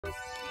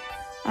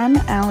I'm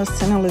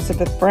Allison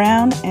Elizabeth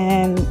Brown,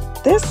 and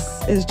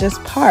this is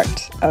just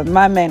part of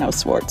my Mano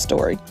Swartz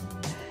story.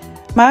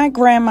 My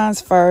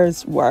grandma's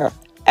furs were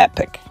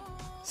epic,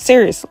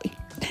 seriously,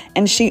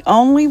 and she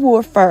only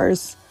wore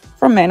furs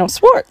from Mano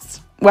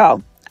Swartz.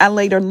 Well, I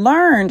later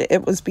learned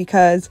it was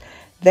because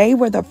they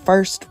were the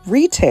first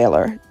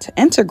retailer to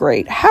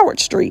integrate Howard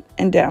Street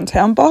in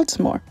downtown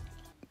Baltimore.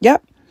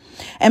 Yep.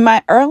 And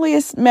my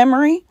earliest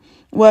memory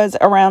was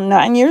around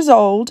 9 years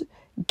old,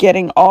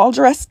 getting all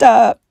dressed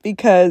up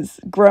because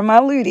Grandma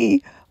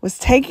Ludi was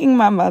taking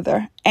my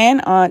mother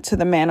and aunt to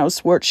the Mano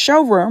Swartz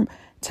showroom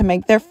to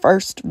make their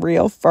first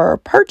real fur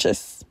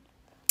purchase.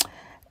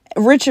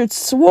 Richard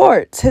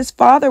Swartz, his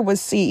father, was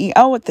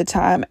CEO at the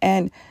time,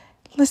 and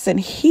listen,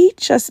 he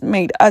just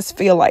made us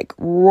feel like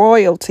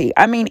royalty.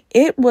 I mean,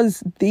 it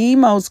was the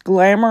most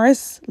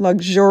glamorous,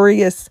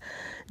 luxurious,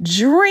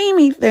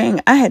 dreamy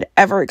thing I had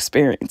ever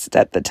experienced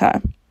at the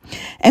time.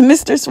 And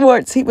Mr.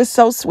 Swartz, he was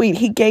so sweet.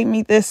 He gave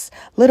me this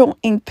little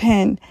ink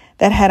pen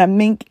that had a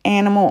mink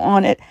animal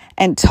on it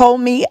and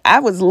told me I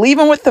was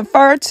leaving with the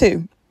fur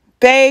too.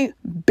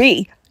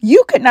 Baby,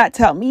 you could not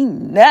tell me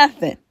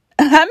nothing.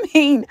 I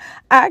mean,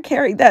 I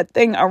carried that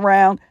thing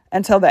around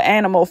until the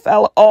animal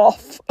fell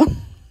off.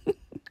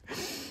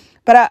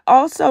 But I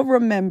also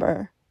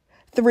remember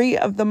 3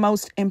 of the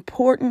most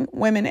important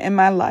women in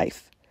my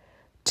life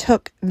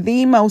took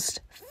the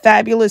most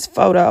fabulous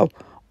photo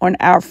on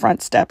our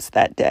front steps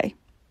that day.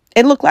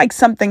 It looked like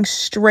something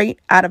straight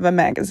out of a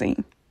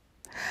magazine.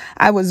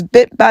 I was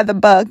bit by the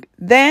bug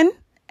then,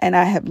 and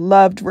I have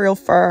loved real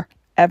fur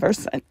ever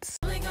since.